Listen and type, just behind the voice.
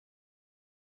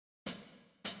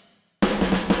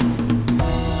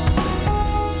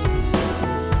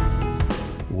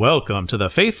Welcome to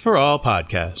the Faith for All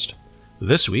podcast.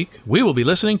 This week, we will be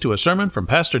listening to a sermon from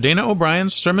Pastor Dana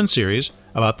O'Brien's sermon series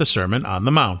about the Sermon on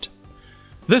the Mount.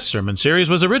 This sermon series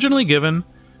was originally given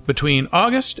between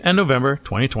August and November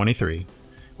 2023.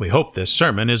 We hope this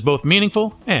sermon is both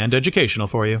meaningful and educational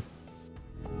for you.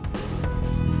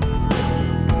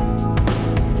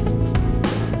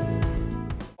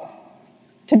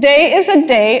 Today is a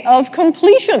day of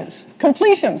completions.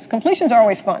 Completions are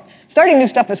always fun. Starting new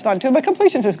stuff is fun too, but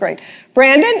completions is great.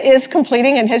 Brandon is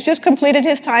completing and has just completed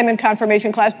his time in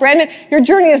confirmation class. Brandon, your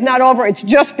journey is not over, it's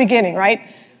just beginning,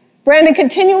 right? Brandon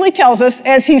continually tells us,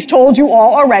 as he's told you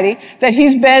all already, that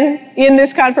he's been in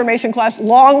this confirmation class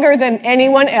longer than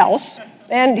anyone else.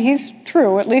 And he's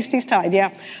true, at least he's tied,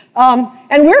 yeah.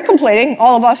 And we're completing,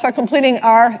 all of us are completing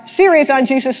our series on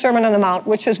Jesus' Sermon on the Mount,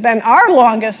 which has been our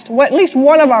longest, at least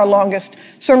one of our longest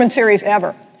sermon series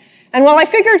ever. And while I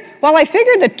figured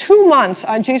that 2 months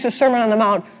on Jesus' Sermon on the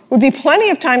Mount would be plenty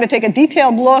of time to take a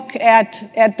detailed look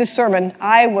at this sermon,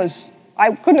 I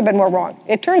couldn't have been more wrong.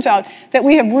 It turns out that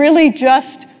we have really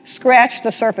just scratched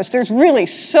the surface. There's really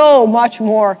so much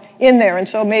more in there, and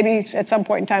so maybe at some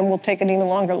point in time we'll take an even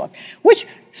longer look, which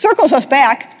circles us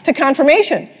back to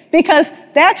confirmation, because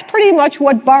that's pretty much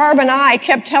what Barb and I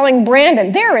kept telling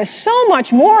Brandon. There is so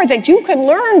much more that you can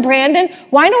learn, Brandon.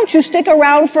 Why don't you stick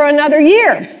around for another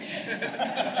year?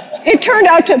 It turned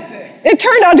out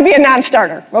to be a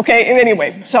non-starter, okay?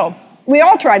 Anyway, so we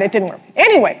all tried it, didn't work.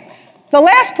 Anyway, the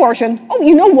last portion, oh,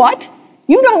 you know what?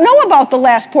 You don't know about the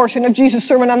last portion of Jesus'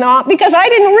 Sermon on the Mount because I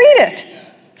didn't read it.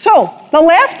 So, the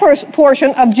last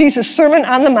portion of Jesus' Sermon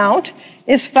on the Mount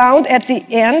is found at the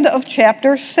end of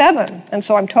chapter 7. And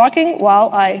so I'm talking while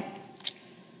I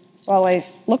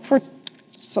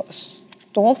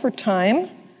stall for time.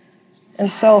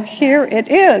 And so here it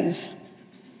is.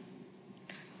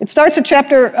 It starts at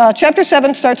chapter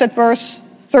 7 starts at verse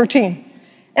 13.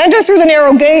 Enter through the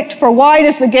narrow gate, for wide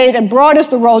is the gate and broad is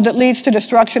the road that leads to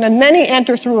destruction, and many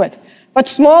enter through it. But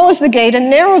small is the gate and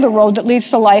narrow the road that leads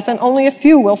to life, and only a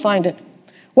few will find it.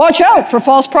 Watch out for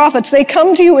false prophets. They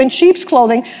come to you in sheep's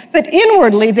clothing, but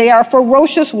inwardly they are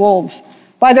ferocious wolves.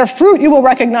 By their fruit you will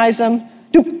recognize them.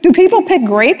 Do people pick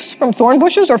grapes from thorn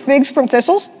bushes or figs from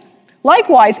thistles?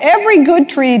 Likewise, every good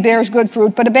tree bears good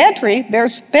fruit, but a bad tree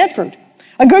bears bad fruit.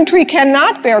 A good tree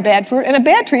cannot bear bad fruit, and a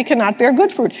bad tree cannot bear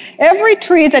good fruit. Every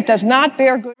tree that does not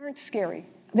bear good aren't scary.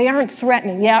 They aren't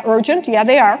threatening. Yeah, urgent. Yeah,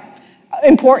 they are.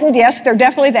 Important. Yes, they're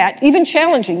definitely that. Even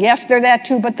challenging. Yes, they're that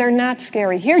too, but they're not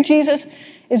scary. Here, Jesus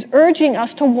is urging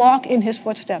us to walk in his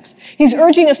footsteps. He's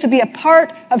urging us to be a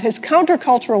part of his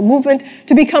countercultural movement,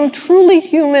 to become truly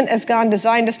human as God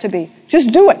designed us to be. Just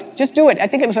do it. Just do it. I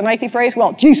think it was a Nike phrase.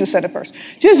 Well, Jesus said it first.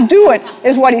 Just do it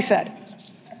is what he said.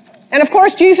 And of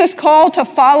course, Jesus' call to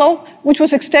follow, which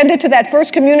was extended to that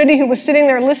first community who was sitting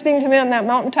there listening to him on that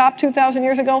mountaintop 2,000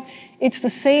 years ago, it's the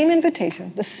same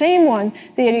invitation, the same one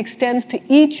that he extends to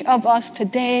each of us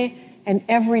today and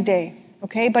every day,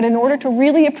 okay? But in order to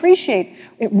really appreciate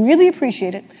it,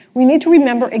 we need to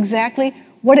remember exactly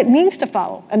what it means to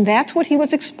follow. And that's what he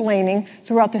was explaining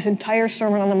throughout this entire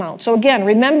Sermon on the Mount. So again,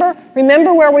 remember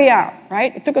where we are,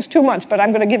 right? It took us 2 months, but I'm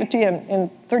going to give it to you in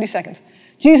 30 seconds.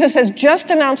 Jesus has just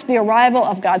announced the arrival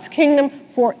of God's kingdom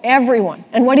for everyone.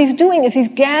 And what he's doing is he's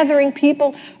gathering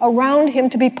people around him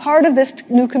to be part of this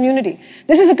new community.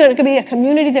 This is going to be a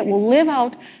community that will live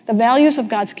out the values of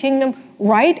God's kingdom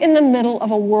right in the middle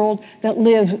of a world that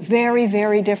lives very,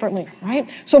 very differently, right?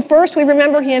 So first, we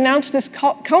remember he announced this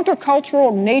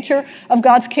countercultural nature of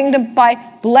God's kingdom by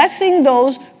blessing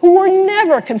those who were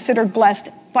never considered blessed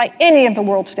by any of the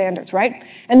world standards, right?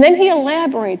 And then he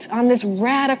elaborates on this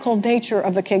radical nature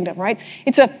of the kingdom, right?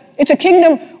 It's a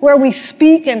kingdom where we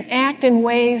speak and act in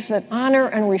ways that honor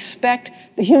and respect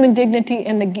the human dignity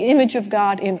and the image of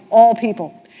God in all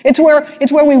people. It's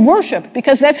where we worship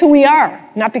because that's who we are,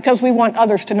 not because we want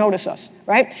others to notice us,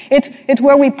 right? It's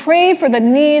where we pray for the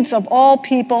needs of all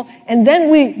people, and then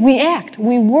we act.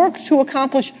 We work to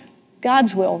accomplish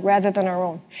God's will rather than our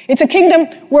own. It's a kingdom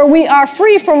where we are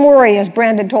free from worry, as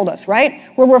Brandon told us, right?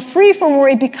 Where we're free from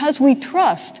worry because we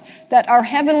trust that our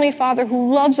Heavenly Father,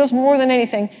 who loves us more than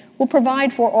anything, will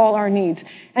provide for all our needs.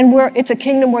 And it's a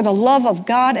kingdom where the love of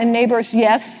God and neighbors,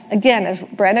 yes, again, as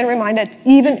Brandon reminded,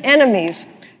 even enemies,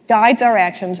 guides our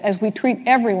actions as we treat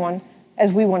everyone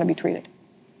as we want to be treated.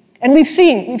 And we've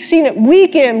seen it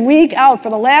week in, week out for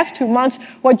the last 2 months.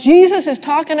 What Jesus is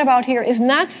talking about here is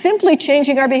not simply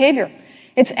changing our behavior.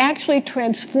 It's actually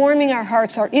transforming our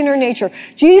hearts, our inner nature.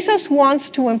 Jesus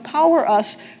wants to empower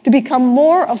us to become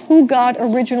more of who God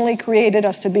originally created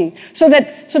us to be. So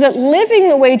that living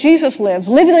the way Jesus lives,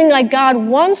 living like God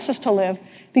wants us to live,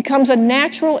 becomes a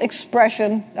natural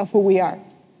expression of who we are.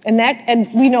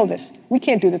 And we know this. We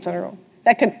can't do this on our own.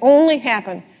 That can only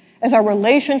happen as our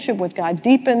relationship with God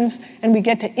deepens and we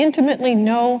get to intimately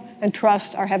know and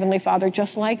trust our Heavenly Father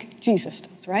just like Jesus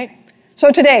does, right?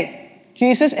 So today,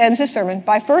 Jesus ends his sermon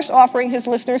by first offering his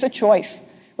listeners a choice,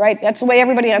 right? That's the way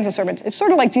everybody ends a sermon. It's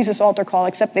sort of like Jesus' altar call,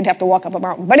 except they'd have to walk up a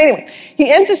mountain. But anyway,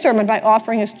 he ends his sermon by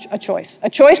offering us a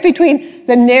choice between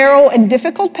the narrow and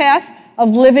difficult path of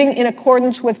living in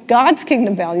accordance with God's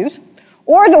kingdom values,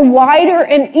 or the wider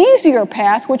and easier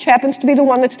path, which happens to be the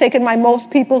one that's taken by most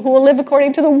people who will live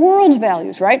according to the world's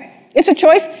values, right? It's a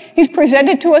choice he's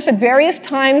presented to us at various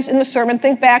times in the sermon.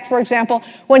 Think back, for example,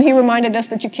 when he reminded us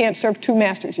that you can't serve two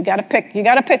masters. You got to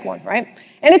pick one, right?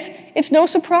 And it's no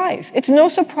surprise. It's no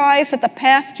surprise that the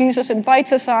path Jesus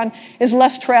invites us on is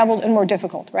less traveled and more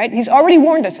difficult, right? He's already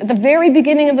warned us at the very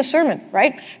beginning of the sermon,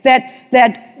 right? That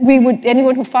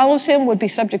anyone who follows him would be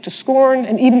subject to scorn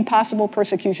and even possible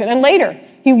persecution. And later,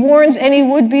 he warns any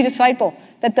would-be disciple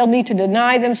that they'll need to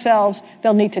deny themselves,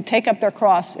 they'll need to take up their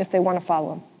cross if they want to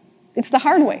follow him. It's the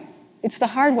hard way. It's the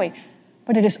hard way.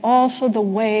 But it is also the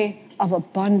way of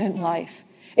abundant life.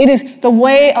 It is the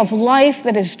way of life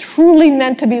that is truly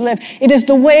meant to be lived. It is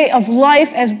the way of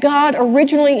life as God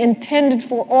originally intended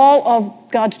for all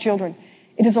of God's children.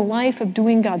 It is a life of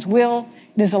doing God's will.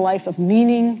 It is a life of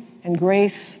meaning and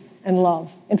grace and love.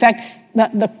 In fact,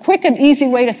 the quick and easy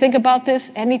way to think about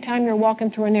this, anytime you're walking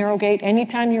through a narrow gate,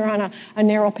 anytime you're on a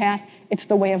narrow path, it's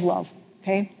the way of love.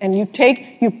 Okay? And you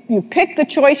pick the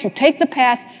choice, you take the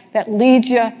path that leads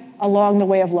you along the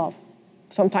way of love.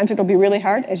 Sometimes it'll be really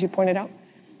hard, as you pointed out,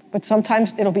 but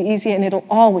sometimes it'll be easy and it'll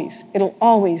always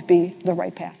be the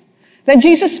right path. Then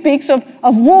Jesus speaks of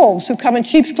wolves who come in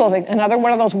sheep's clothing, another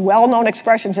one of those well-known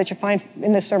expressions that you find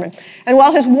in this sermon. And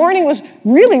while his warning was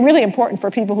really, really important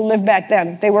for people who lived back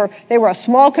then, they were a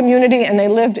small community and they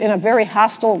lived in a very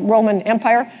hostile Roman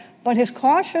Empire, but his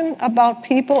caution about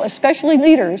people, especially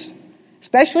leaders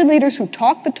who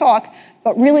talk the talk,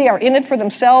 but really are in it for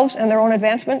themselves and their own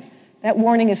advancement, that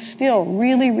warning is still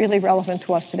really, really relevant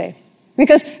to us today.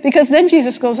 Because then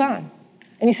Jesus goes on,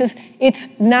 and he says,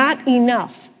 it's not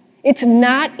enough. It's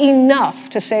not enough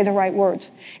to say the right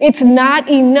words. It's not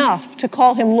enough to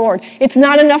call him Lord. It's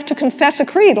not enough to confess a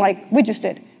creed like we just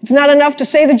did. It's not enough to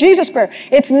say the Jesus prayer.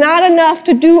 It's not enough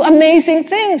to do amazing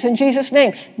things in Jesus'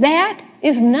 name. That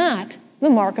is not the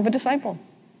mark of a disciple.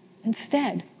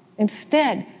 Instead,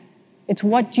 it's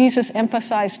what Jesus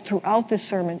emphasized throughout this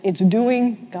sermon. It's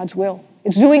doing God's will.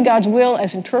 It's doing God's will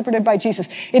as interpreted by Jesus.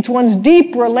 It's one's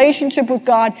deep relationship with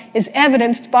God is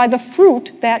evidenced by the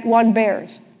fruit that one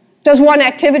bears. Does one's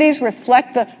activities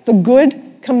reflect the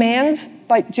good commands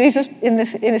by Jesus in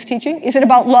his teaching? Is it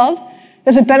about love?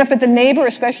 Does it benefit the neighbor,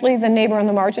 especially the neighbor on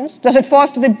the margins? Does it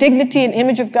foster the dignity and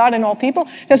image of God in all people?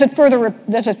 Does it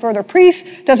further peace?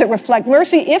 Does it reflect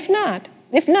mercy? If not,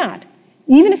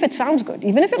 even if it sounds good,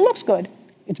 even if it looks good,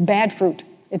 it's bad fruit.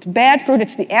 It's bad fruit.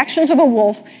 It's the actions of a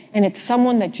wolf, and it's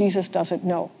someone that Jesus doesn't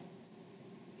know.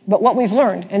 But what we've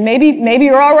learned, and maybe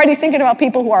you're already thinking about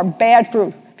people who are bad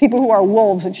fruit, people who are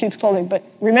wolves in sheep's clothing. But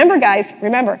remember, guys,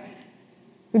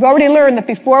 we've already learned that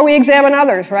before we examine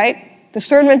others, right,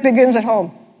 discernment begins at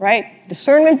home, right?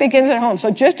 Discernment begins at home.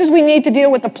 So just as we need to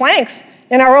deal with the planks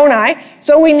in our own eye,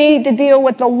 so we need to deal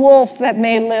with the wolf that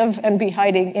may live and be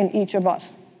hiding in each of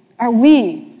us. Are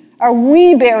we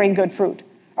bearing good fruit?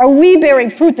 Are we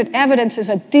bearing fruit that evidences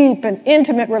a deep and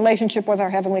intimate relationship with our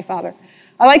Heavenly Father?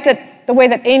 I like the way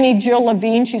that Amy Jill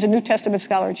Levine, she's a New Testament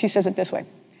scholar, and she says it this way.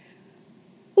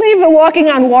 Leave the walking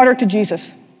on water to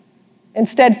Jesus.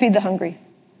 Instead, feed the hungry.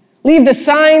 Leave the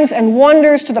signs and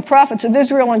wonders to the prophets of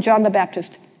Israel and John the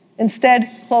Baptist.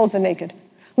 Instead, clothe the naked.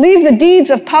 Leave the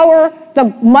deeds of power, the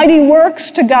mighty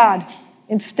works to God.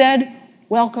 Instead,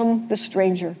 welcome the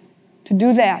stranger. To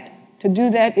do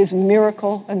that is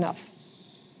miracle enough.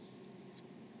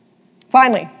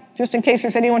 Finally, just in case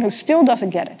there's anyone who still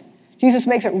doesn't get it, Jesus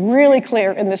makes it really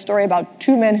clear in this story about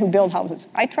two men who build houses.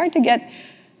 I tried to get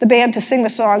the band to sing the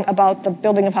song about the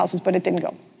building of houses, but it didn't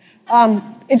go.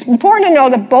 It's important to know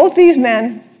that both these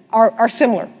men are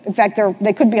similar. In fact,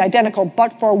 they could be identical,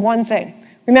 but for one thing.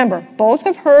 Remember, both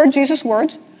have heard Jesus'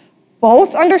 words.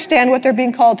 Both understand what they're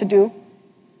being called to do.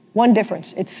 One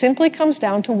difference. It simply comes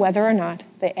down to whether or not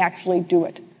they actually do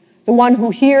it. The one who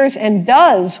hears and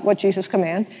does what Jesus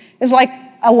commands is like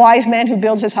a wise man who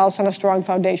builds his house on a strong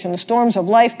foundation. The storms of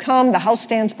life come, the house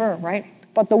stands firm, right?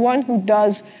 But the one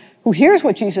who hears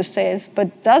what Jesus says,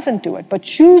 but doesn't do it, but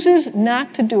chooses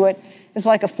not to do it, is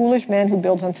like a foolish man who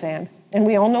builds on sand. And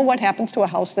we all know what happens to a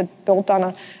house that built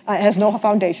on has no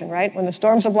foundation, right? When the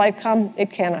storms of life come,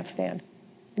 it cannot stand.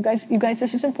 You guys,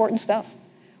 this is important stuff.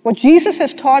 What Jesus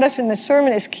has taught us in this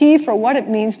sermon is key for what it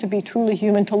means to be truly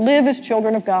human, to live as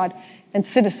children of God and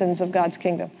citizens of God's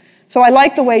kingdom. So I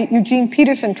like the way Eugene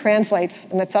Peterson translates,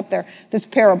 and that's up there, this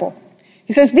parable.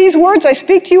 He says, "These words I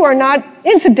speak to you are not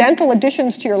incidental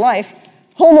additions to your life,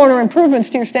 homeowner improvements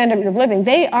to your standard of living.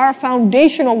 They are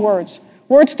foundational words,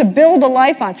 words to build a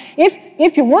life on.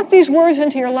 If you work these words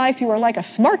into your life, you are like a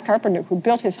smart carpenter who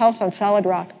built his house on solid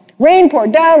rock. Rain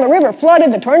poured down, the river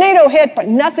flooded, the tornado hit, but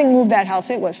nothing moved that house.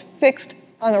 It was fixed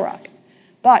on the rock.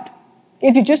 But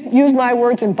if you just use my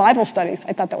words in Bible studies,"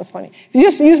 I thought that was funny. "If you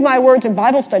just use my words in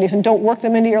Bible studies and don't work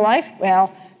them into your life,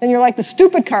 well, then you're like the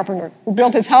stupid carpenter who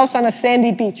built his house on a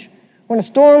sandy beach. When a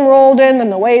storm rolled in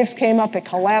and the waves came up, it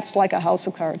collapsed like a house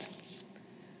of cards."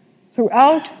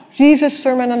 Throughout Jesus'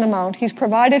 Sermon on the Mount, he's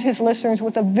provided his listeners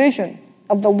with a vision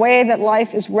of the way that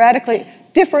life is radically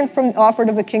different from the offered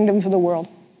of the kingdoms of the world.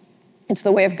 It's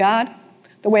the way of God,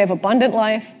 the way of abundant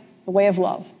life, the way of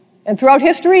love. And throughout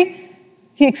history,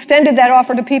 he extended that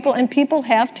offer to people, and people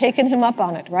have taken him up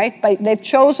on it, right? They've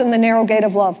chosen the narrow gate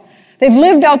of love. They've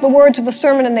lived out the words of the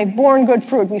sermon, and they've borne good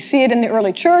fruit. We see it in the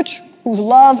early church, whose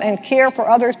love and care for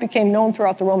others became known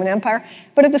throughout the Roman Empire,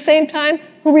 but at the same time,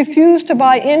 who refused to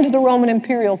buy into the Roman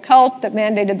imperial cult that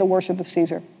mandated the worship of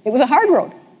Caesar. It was a hard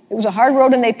road. It was a hard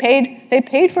road, and they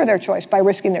paid for their choice by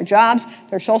risking their jobs,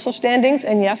 their social standings,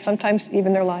 and yes, sometimes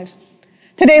even their lives.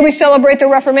 Today we celebrate the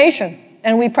Reformation,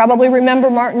 and we probably remember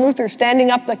Martin Luther standing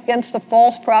up against the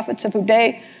false prophets of the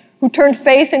day who turned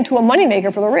faith into a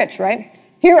moneymaker for the rich, right?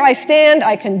 "Here I stand,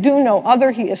 I can do no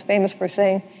other," he is famous for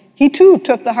saying. He too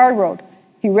took the hard road.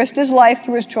 He risked his life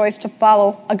through his choice to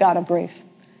follow a God of grace.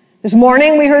 This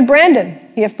morning we heard Brandon.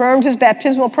 He affirmed his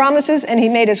baptismal promises, and he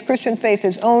made his Christian faith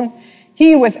his own.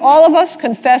 He, with all of us,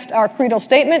 confessed our creedal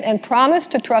statement and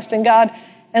promised to trust in God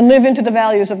and live into the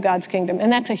values of God's kingdom.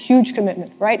 And that's a huge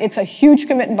commitment, right? It's a huge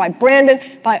commitment by Brandon,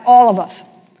 by all of us.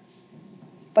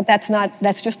 But that's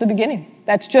just the beginning.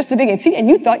 That's just the beginning. See, and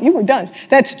you thought you were done.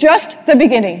 That's just the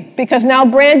beginning, because now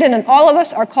Brandon and all of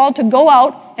us are called to go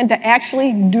out and to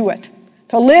actually do it,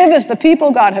 to live as the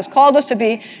people God has called us to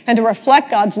be, and to reflect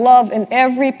God's love in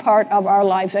every part of our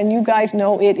lives. And you guys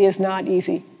know it is not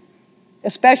easy,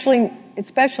 especially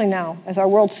now, as our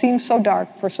world seems so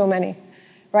dark for so many.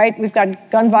 Right? We've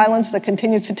got gun violence that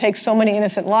continues to take so many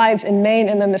innocent lives in Maine,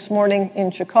 and then this morning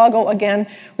in Chicago again.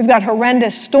 We've got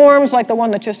horrendous storms like the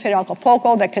one that just hit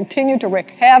Acapulco that continue to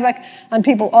wreak havoc on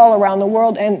people all around the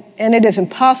world, and it is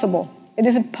impossible. It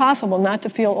is impossible not to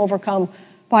feel overcome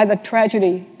by the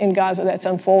tragedy in Gaza that's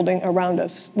unfolding around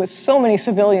us, with so many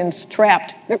civilians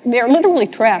trapped. They're literally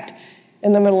trapped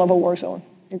in the middle of a war zone,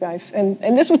 you guys.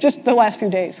 And this was just the last few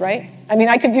days, right? I mean,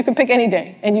 you could pick any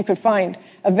day, and you could find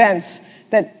events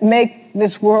that make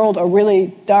this world a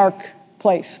really dark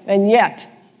place. And yet,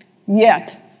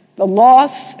 the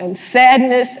loss and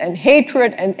sadness and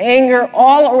hatred and anger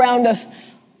all around us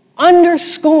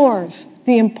underscores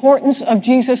the importance of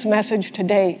Jesus' message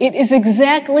today. It is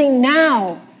exactly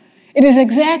now. It is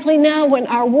exactly now, when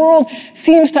our world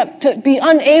seems to be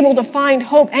unable to find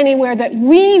hope anywhere, that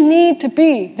we need to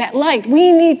be that light.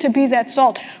 We need to be that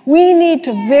salt. We need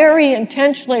to very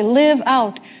intentionally live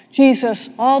out Jesus'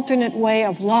 alternate way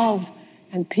of love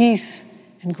and peace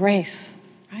and grace,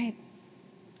 right?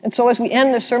 And so as we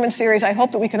end this sermon series, I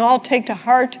hope that we can all take to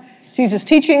heart Jesus'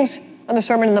 teachings on the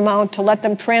Sermon on the Mount to let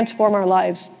them transform our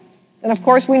lives. And of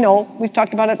course, we know, we've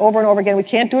talked about it over and over again, we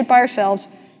can't do it by ourselves.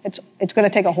 It's going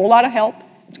to take a whole lot of help.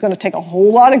 It's going to take a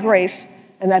whole lot of grace,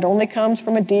 and that only comes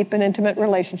from a deep and intimate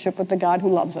relationship with the God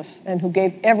who loves us and who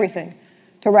gave everything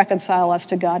to reconcile us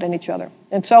to God and each other.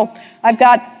 And so I've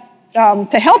got,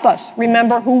 to help us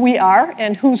remember who we are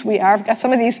and whose we are, I've got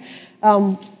some of these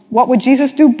What Would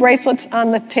Jesus Do bracelets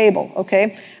on the table,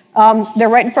 okay? They're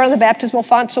right in front of the baptismal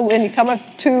font, so when you come up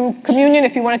to communion,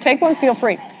 if you want to take one, feel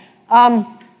free.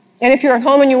 And if you're at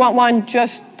home and you want one,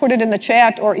 just put it in the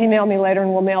chat or email me later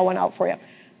and we'll mail one out for you.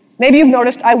 Maybe you've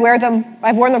noticed I wear them.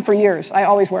 I've worn them for years. I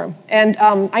always wear them. And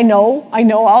I know,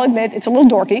 I'll admit, it's a little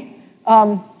dorky.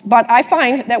 But I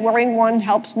find that wearing one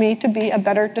helps me to be a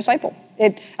better disciple.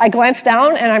 I glance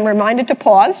down and I'm reminded to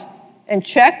pause and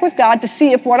check with God to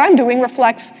see if what I'm doing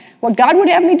reflects what God would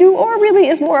have me do or really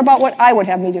is more about what I would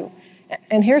have me do.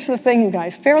 And here's the thing, you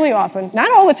guys, fairly often,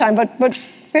 not all the time, but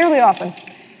fairly often,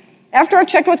 after I've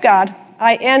checked with God,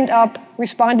 I end up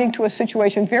responding to a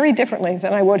situation very differently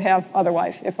than I would have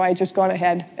otherwise if I had just gone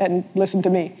ahead and listened to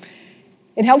me.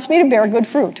 It helps me to bear good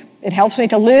fruit. It helps me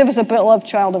to live as a beloved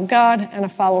child of God and a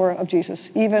follower of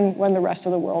Jesus, even when the rest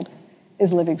of the world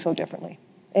is living so differently.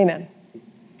 Amen.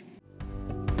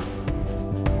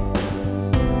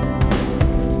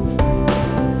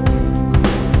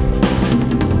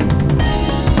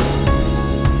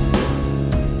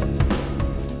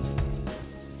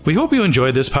 We hope you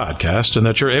enjoyed this podcast and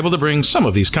that you're able to bring some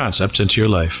of these concepts into your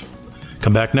life.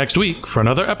 Come back next week for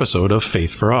another episode of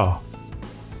Faith for All.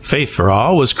 Faith for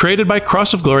All was created by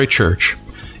Cross of Glory Church.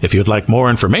 If you'd like more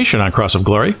information on Cross of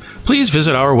Glory, please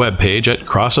visit our webpage at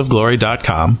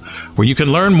crossofglory.com, where you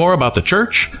can learn more about the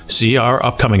church, see our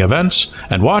upcoming events,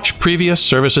 and watch previous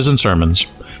services and sermons.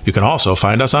 You can also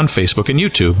find us on Facebook and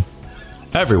YouTube.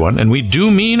 Everyone, and we do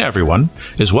mean everyone,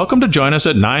 is welcome to join us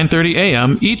at 9:30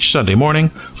 a.m. each Sunday morning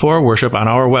for worship on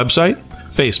our website,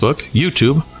 Facebook,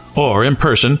 YouTube, or in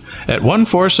person at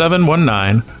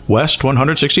 14719 West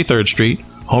 163rd Street,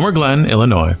 Homer Glen,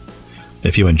 Illinois.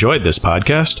 If you enjoyed this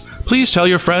podcast, please tell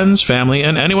your friends, family,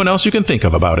 and anyone else you can think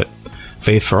of about it.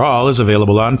 Faith for All is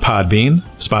available on Podbean,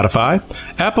 Spotify,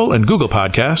 Apple and Google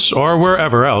Podcasts, or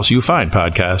wherever else you find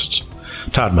podcasts.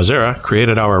 Todd Mazzara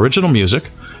created our original music.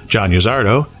 John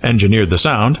Uzzardo engineered the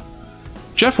sound.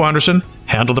 Jeff Wanderson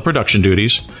handled the production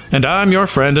duties. And I'm your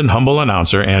friend and humble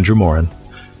announcer, Andrew Morin.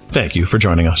 Thank you for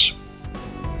joining us.